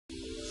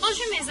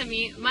Bonjour mes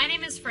amis, my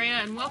name is Freya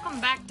and welcome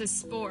back to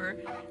Spore.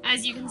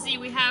 As you can see,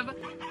 we have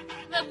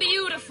the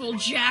beautiful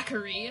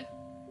Jackory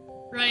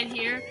right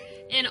here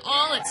in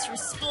all its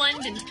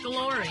resplendent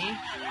glory.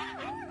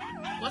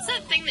 What's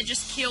that thing that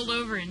just keeled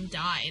over and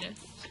died?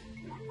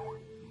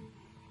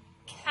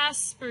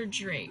 Casper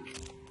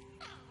Drake.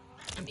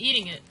 I'm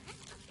eating it.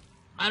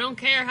 I don't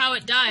care how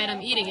it died,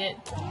 I'm eating it.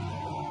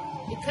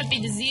 It could be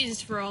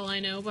diseased for all I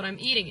know, but I'm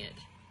eating it.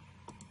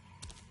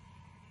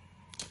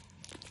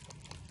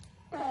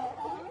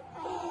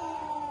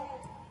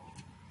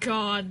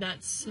 God,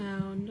 that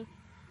sound.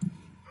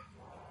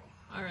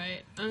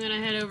 Alright, I'm gonna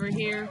head over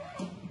here.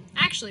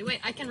 Actually, wait,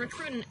 I can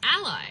recruit an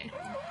ally.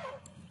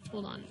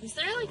 Hold on. Is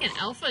there like an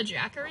alpha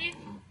Jackory?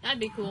 That'd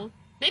be cool.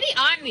 Maybe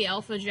I'm the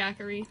alpha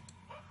Jackory.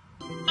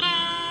 Whee!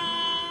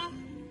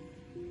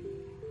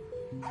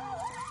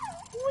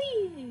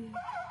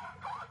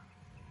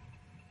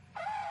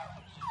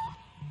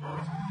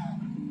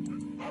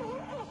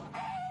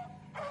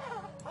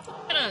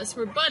 Look at us,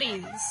 we're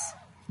buddies.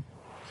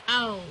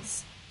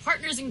 Pals.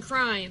 Partners in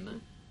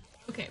crime.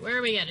 Okay, where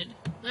are we headed?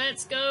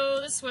 Let's go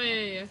this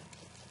way.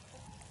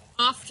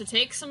 Off to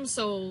take some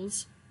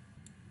souls.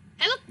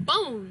 Hey, look,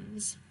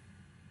 bones!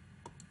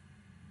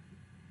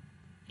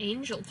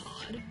 Angel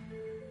pod.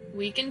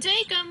 We can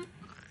take them.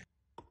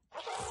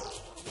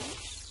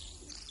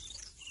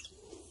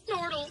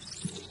 Snortle.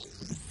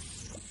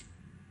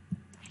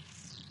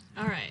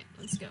 Alright,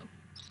 let's go.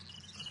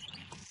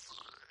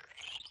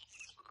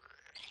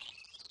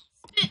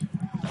 Spit.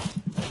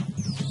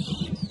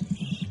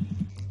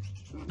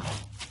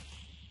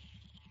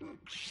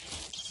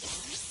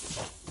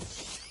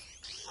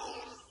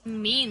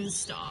 Mean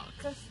stock.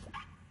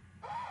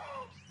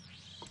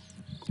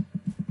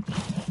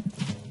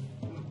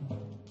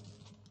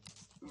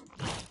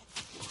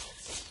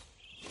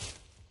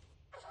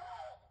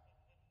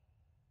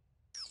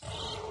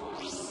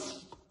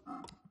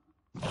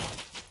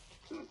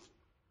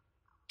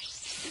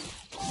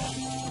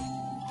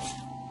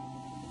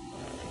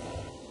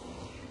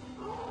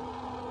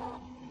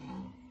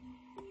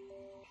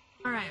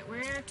 Alright,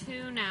 where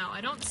to now?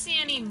 I don't see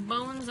any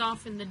bones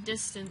off in the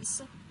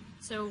distance.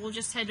 So we'll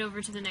just head over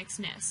to the next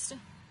nest.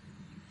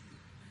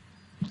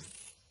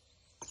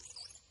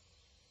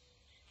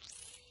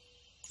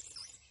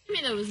 Give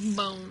me those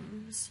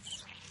bones.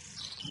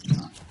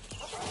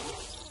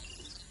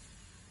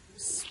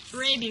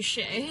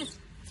 Trebuchet.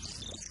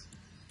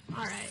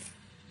 Alright.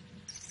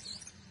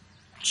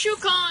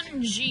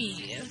 Chukon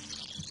G.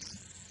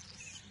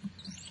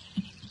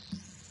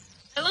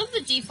 I love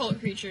the default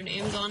creature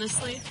names,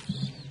 honestly.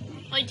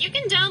 Like, you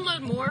can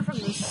download more from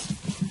this,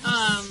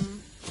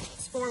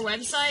 Spore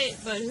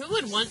website, but who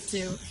would want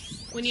to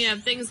when you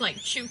have things like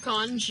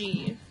Chukon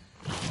G?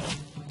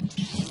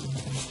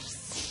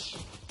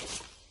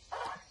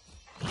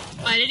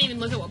 I didn't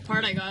even look at what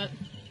part I got.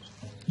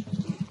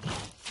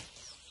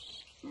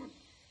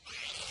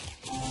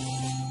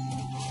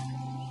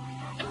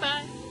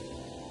 Goodbye.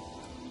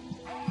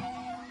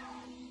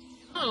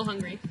 I'm a little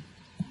hungry.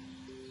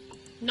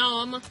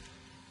 Nom.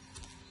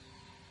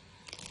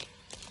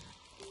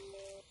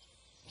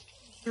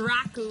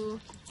 Draku.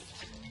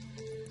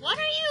 What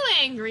are you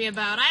angry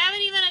about? I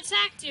haven't even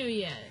attacked you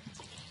yet.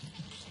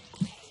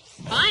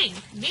 Fine,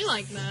 be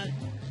like that.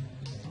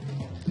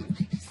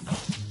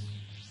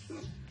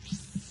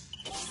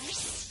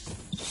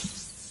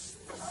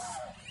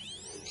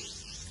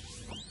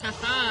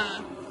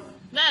 Haha,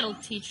 that'll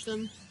teach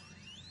them.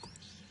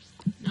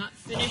 Not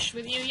finished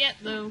with you yet,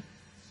 though.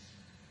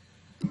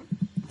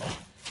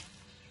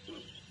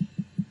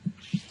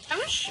 I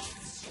wish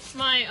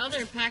my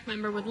other pack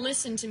member would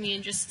listen to me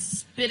and just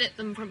spit at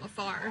them from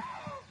afar.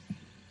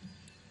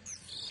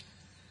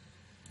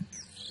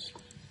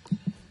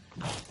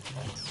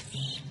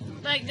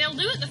 Like, they'll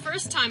do it the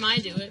first time I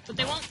do it, but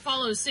they won't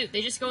follow suit.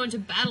 They just go into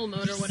battle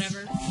mode or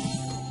whatever.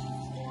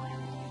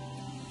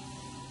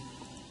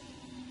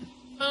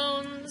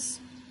 Bones.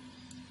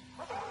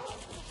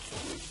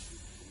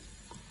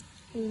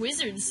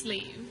 Wizard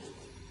sleeve.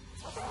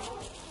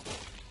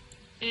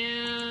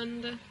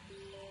 And...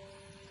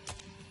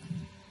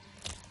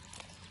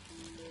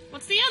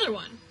 what's the other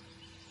one?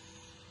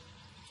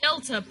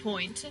 Delta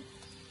point.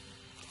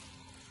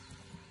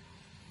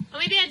 Oh,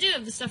 maybe I do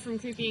have the stuff from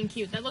Creepy and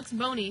Cute. That looks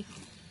bony.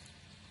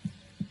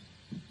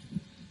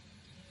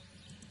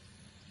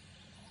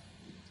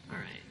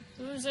 Alright.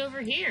 Who's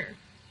over here?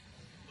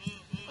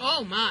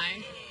 Oh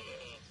my.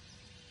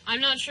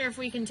 I'm not sure if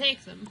we can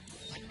take them.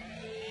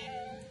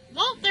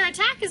 Well, their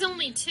attack is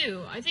only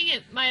 2. I think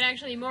it might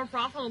actually be more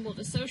profitable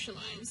to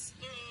socialize.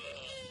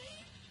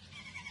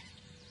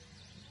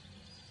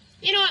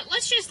 You know what?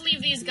 Let's just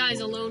leave these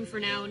guys alone for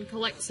now and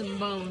collect some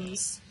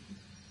bones.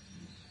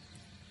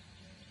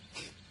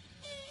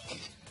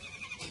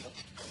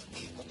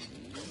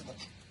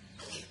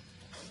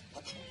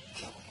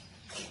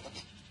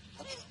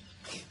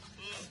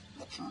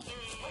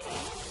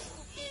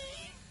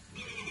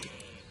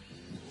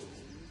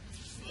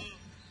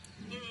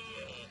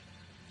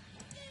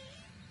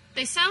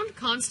 They sound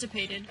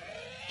constipated.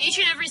 Each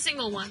and every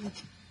single one.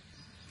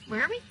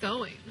 Where are we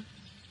going?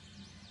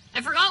 I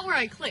forgot where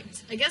I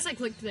clicked. I guess I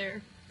clicked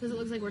there, because it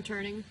looks like we're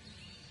turning.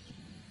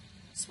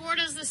 Spore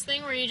does this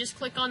thing where you just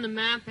click on the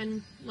map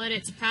and let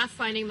its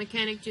pathfinding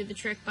mechanic do the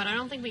trick, but I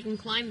don't think we can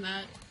climb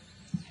that.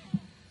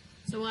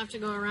 So we'll have to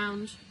go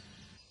around.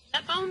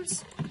 That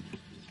bones?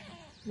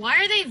 Why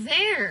are they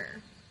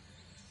there?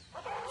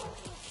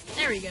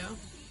 There we go.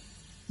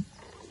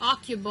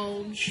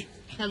 Occubulge.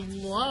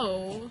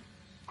 Hello.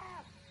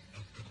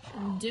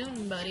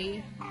 Dune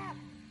buddy.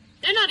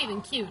 They're not even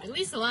cute. At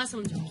least the last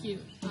ones were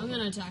cute. I'm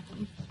gonna attack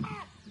them.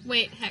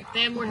 Wait, heck,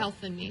 they have more health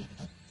than me.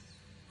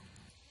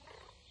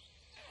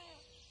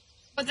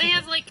 But they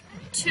have, like,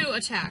 2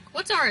 attack.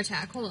 What's our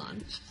attack? Hold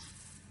on.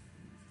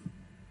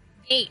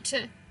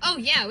 8. Oh,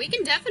 yeah, we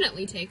can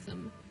definitely take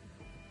them.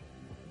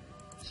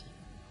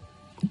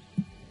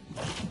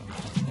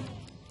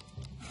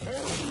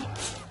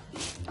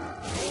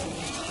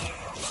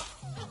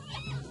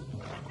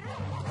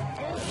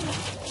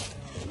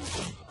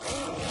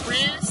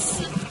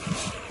 Chris.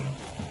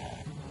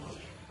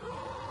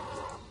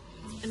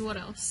 And what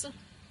else?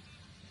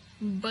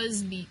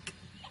 Buzzbeak.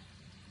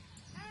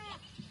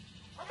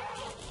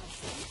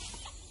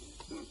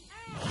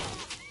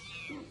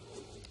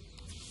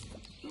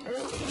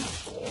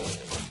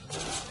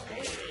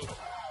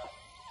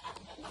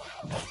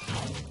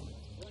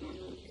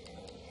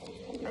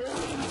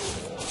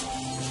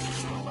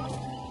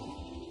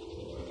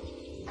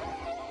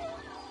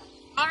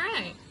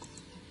 Alright.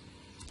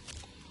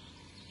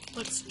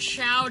 Let's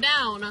chow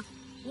down.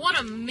 What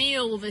a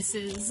meal this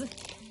is.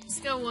 Let's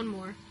go one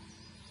more.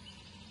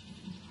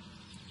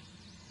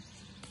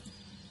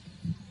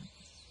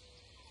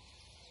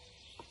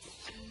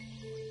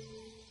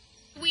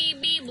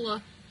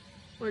 Dweebeeble.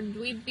 Or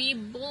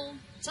Dweebeeble.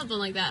 Something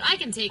like that. I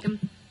can take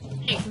him.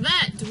 Take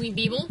that,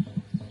 Dweebeeble.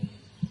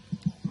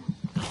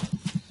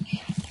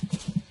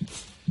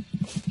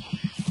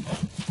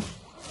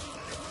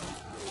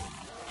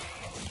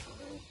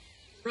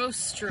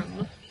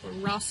 Rostrum. Or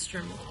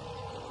Rostrum.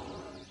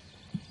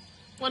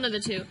 One of the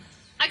two.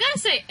 I gotta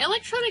say,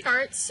 Electronic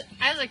Arts,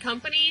 as a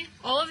company,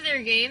 all of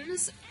their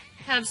games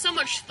have so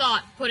much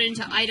thought put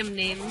into item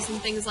names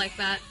and things like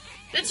that.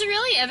 That's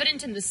really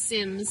evident in The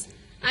Sims.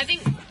 I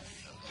think...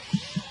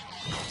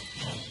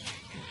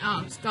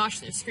 Oh, gosh,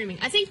 they're screaming.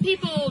 I think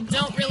people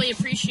don't really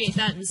appreciate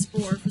that in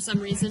Spore for some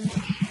reason.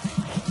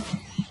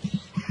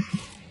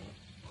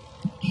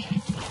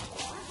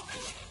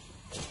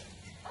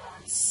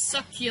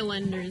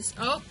 Succulenders.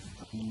 Oh.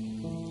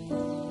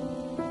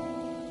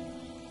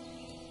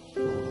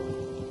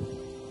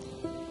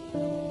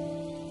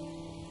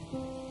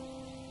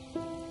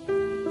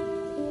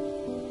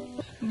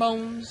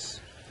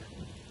 Bones.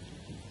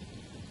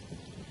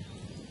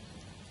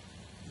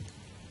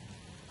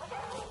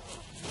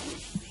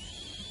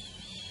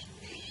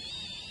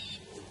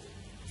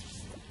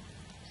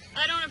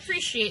 I don't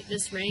appreciate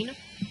this rain.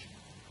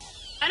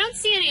 I don't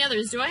see any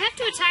others. Do I have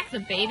to attack the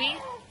baby?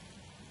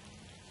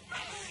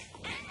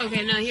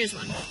 Okay, no, here's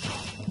one.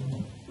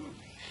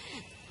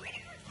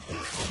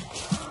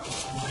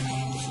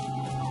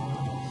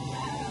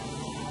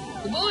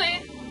 Good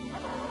boy!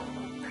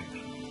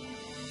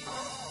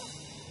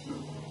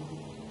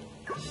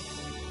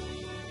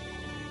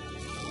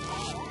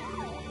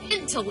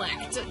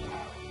 Intellect.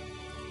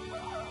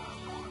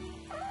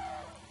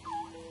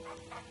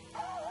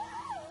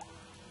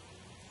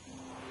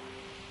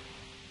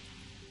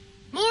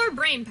 More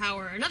brain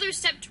power. Another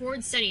step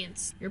towards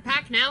sentience. Your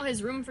pack now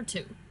has room for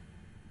 2.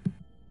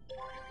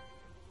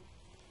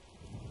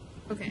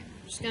 Okay,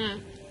 just gonna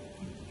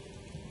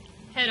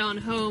head on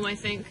home, I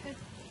think.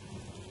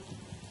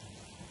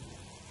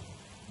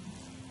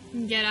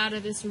 Get out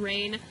of this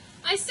rain.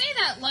 I say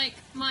that like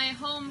my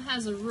home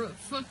has a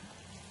roof.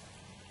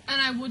 And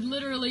I would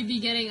literally be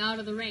getting out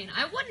of the rain.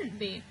 I wouldn't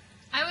be.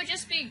 I would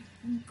just be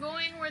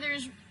going where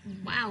there's...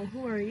 Wow,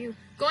 who are you?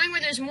 Going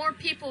where there's more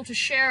people to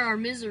share our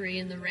misery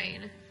in the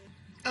rain.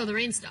 Oh, the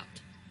rain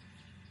stopped.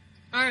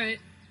 Alright.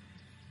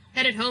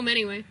 Headed home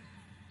anyway.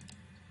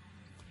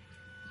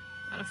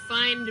 Gotta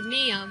find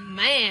me a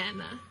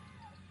man.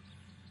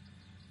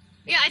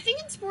 Yeah, I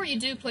think in Spore you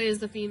do play as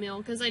the female,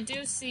 because I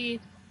do see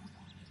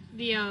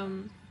the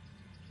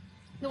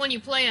one you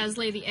play as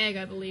lay the egg,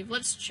 I believe.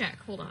 Let's check.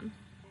 Hold on.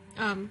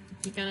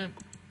 You gonna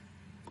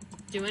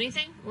do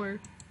anything, or?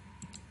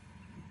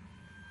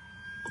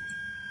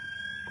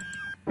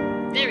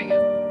 There we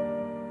go.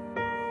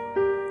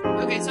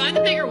 Okay, so I'm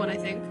the bigger one, I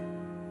think.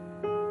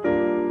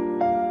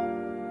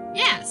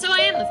 Yeah, so I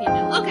am the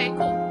female. Okay,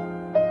 cool.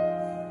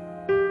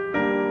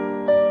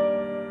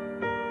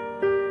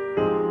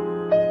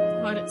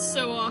 God, it's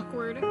so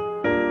awkward.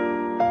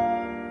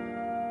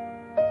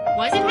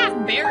 Why is it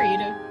half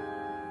buried?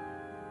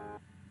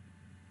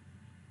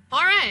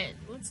 Alright,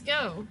 let's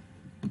go.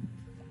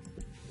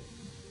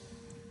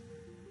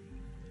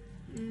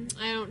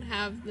 I don't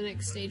have the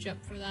next stage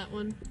up for that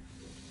one.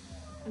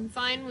 I'm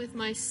fine with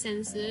my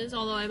senses,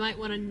 although I might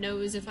want to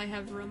nose if I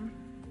have room.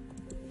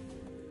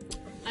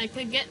 I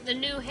could get the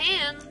new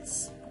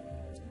hands.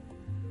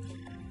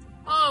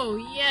 Oh,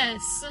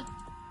 yes.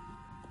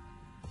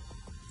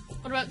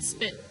 What about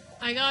spit?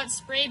 I got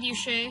spray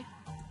boucher.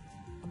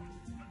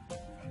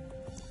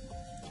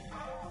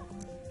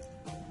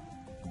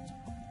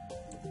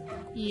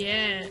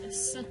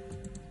 Yes.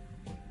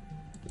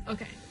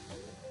 Okay.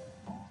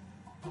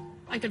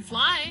 I could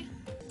fly.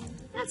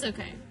 That's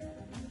okay.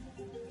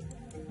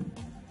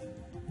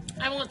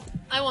 I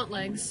want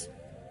legs.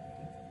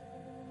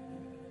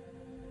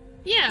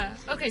 Yeah,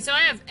 okay, so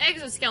I have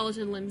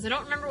exoskeleton limbs. I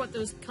don't remember what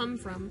those come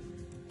from.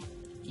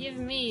 Give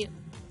me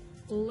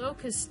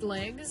locust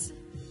legs.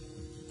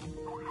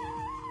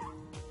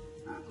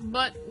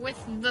 But with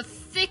the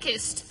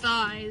thickest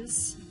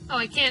thighs. Oh,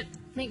 I can't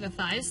make the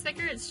thighs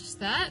thicker? It's just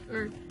that?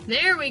 Or,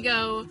 there we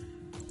go!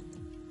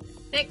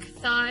 Thick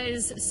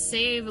thighs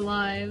save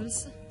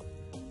lives.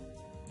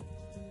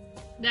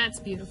 That's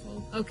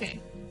beautiful. Okay.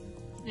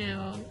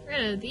 Now, get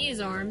rid of these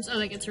arms. Oh,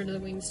 that gets rid of the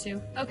wings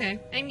too. Okay,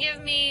 and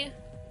give me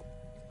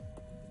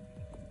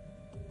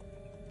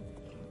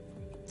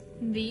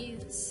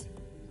these.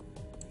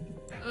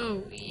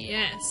 Oh,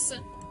 yes.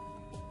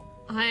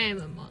 I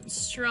am a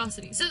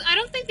monstrosity. So, I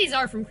don't think these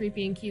are from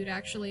Creepy and Cute,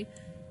 actually.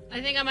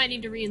 I think I might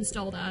need to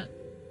reinstall that.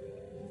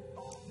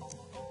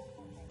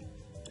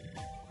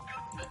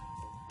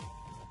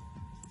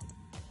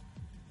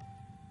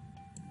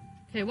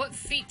 Okay, what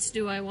feats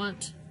do I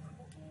want?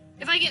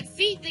 If I get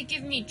feet that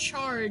give me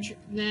charge,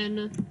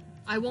 then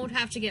I won't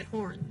have to get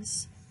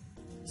horns.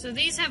 So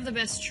these have the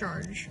best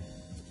charge.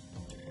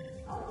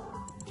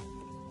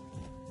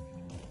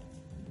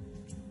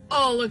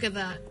 Oh, look at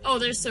that. Oh,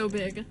 they're so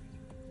big.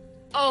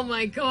 Oh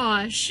my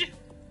gosh.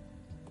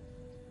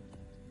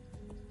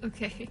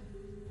 Okay.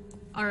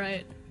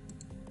 Alright.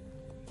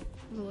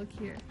 Look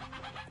here.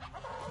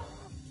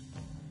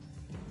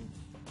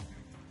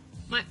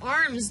 My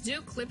arms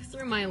do clip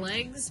through my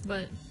legs,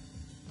 but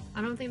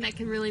I don't think that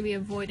can really be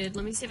avoided.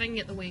 Let me see if I can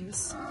get the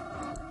wings.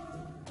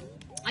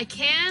 I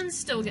can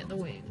still get the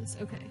wings.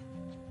 Okay.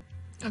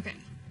 Okay.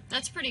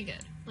 That's pretty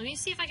good. Let me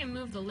see if I can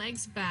move the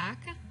legs back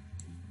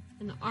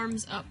and the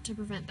arms up to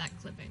prevent that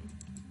clipping.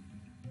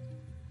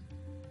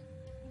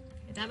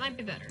 Okay, that might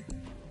be better.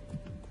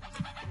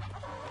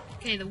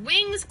 Okay, the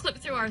wings clip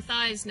through our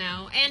thighs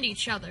now, and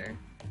each other.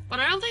 But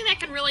I don't think that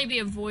can really be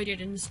avoided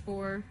in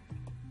Spore.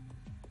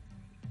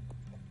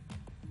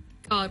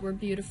 God, we're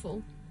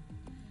beautiful.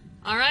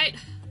 Alright.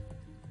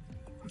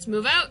 Let's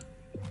move out.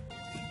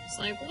 It's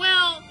like,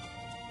 well,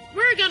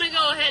 we're gonna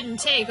go ahead and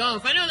take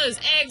off. I know those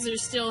eggs are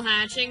still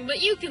hatching,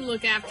 but you can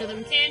look after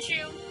them, can't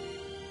you?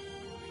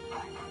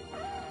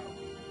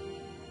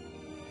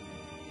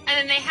 And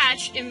then they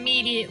hatch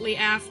immediately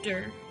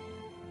after.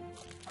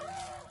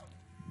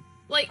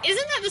 Like,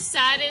 isn't that the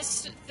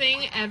saddest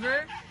thing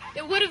ever?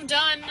 It would have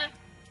done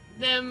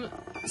them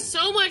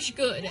so much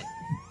good.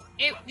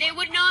 They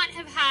would not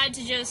have had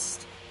to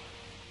just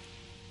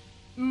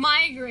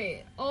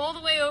migrate all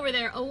the way over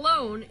there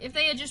alone if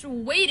they had just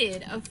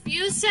waited a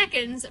few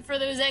seconds for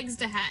those eggs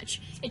to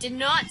hatch. It did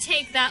not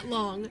take that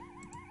long.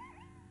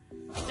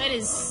 That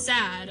is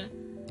sad.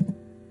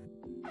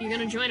 You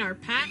gonna join our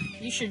pack?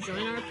 You should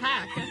join our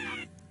pack.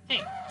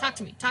 Hey, talk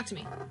to me, talk to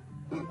me.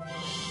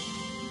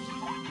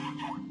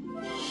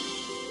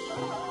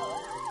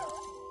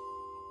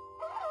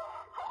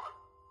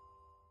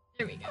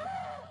 There we go.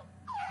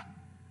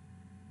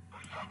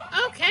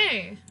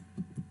 Okay.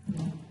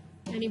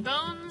 Any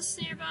bones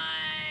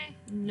nearby?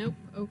 Nope.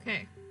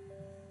 Okay.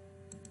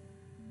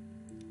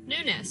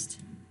 New nest.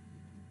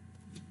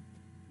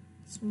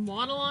 Let's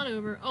waddle on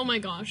over. Oh my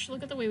gosh,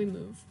 look at the way we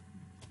move.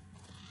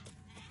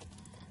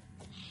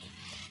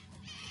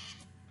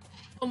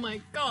 Oh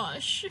my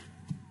gosh.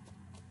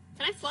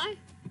 Can I fly?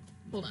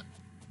 Hold up.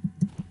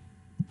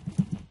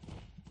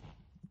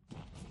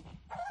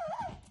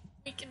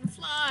 We can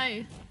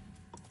fly.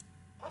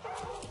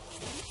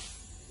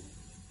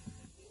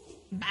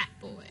 Bat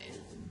boy.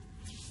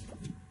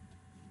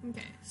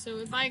 Okay, so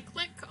if I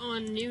click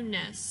on new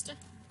nest,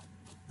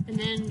 and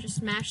then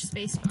just mash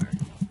spacebar,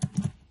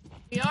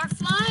 we are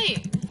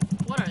flying!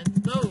 What are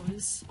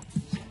those?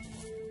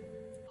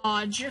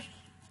 Odge.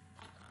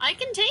 I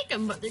can take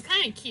them, but they're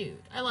kind of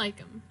cute. I like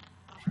them.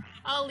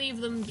 I'll leave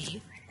them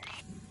be.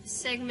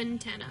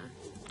 Segmentana.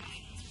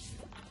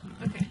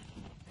 Okay.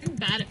 I'm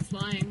bad at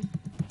flying.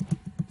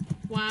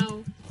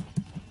 Wow.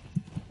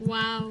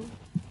 Wow.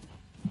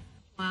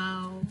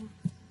 Wow.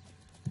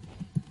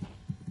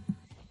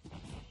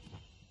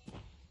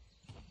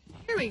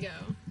 Here we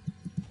go.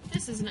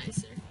 This is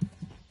nicer.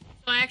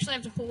 So I actually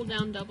have to hold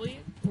down W,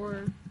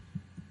 or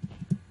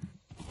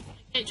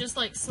it just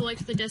like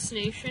select the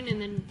destination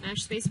and then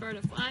mash spacebar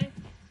to fly.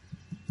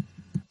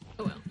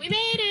 Oh well. We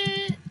made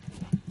it!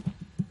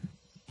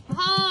 I'm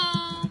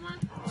home!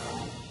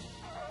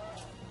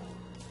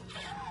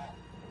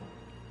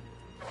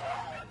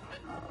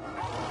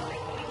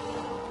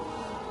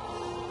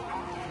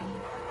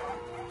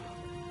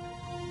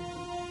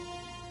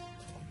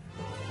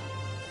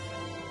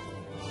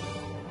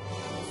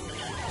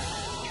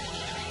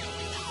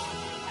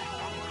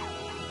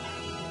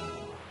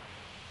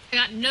 I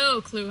got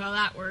no clue how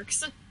that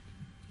works.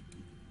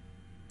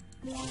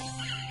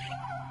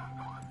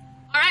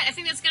 Alright, I feel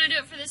think that's going to do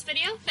it for this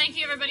video. Thank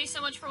you everybody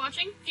so much for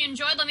watching. If you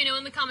enjoyed, let me know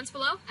in the comments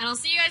below, and I'll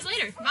see you guys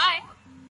later. Bye!